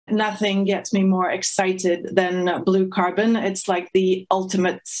nothing gets me more excited than blue carbon. It's like the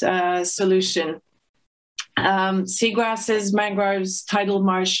ultimate solution. Seagrasses, mangroves, tidal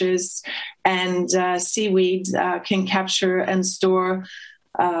marshes, and seaweed can capture and store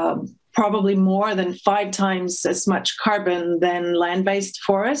probably more than 5 times as much carbon than land-based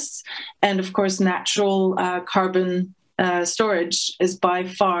forests. And of course, natural carbon storage is by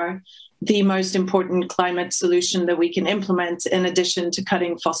far the most important climate solution that we can implement in addition to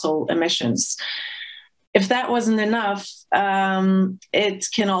cutting fossil emissions. If that wasn't enough, it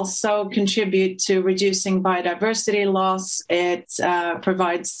can also contribute to reducing biodiversity loss. It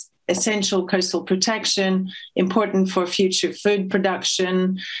provides essential coastal protection, important for future food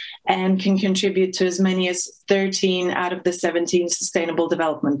production, and can contribute to as many as 13 out of the 17 Sustainable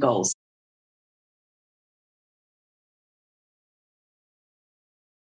Development Goals.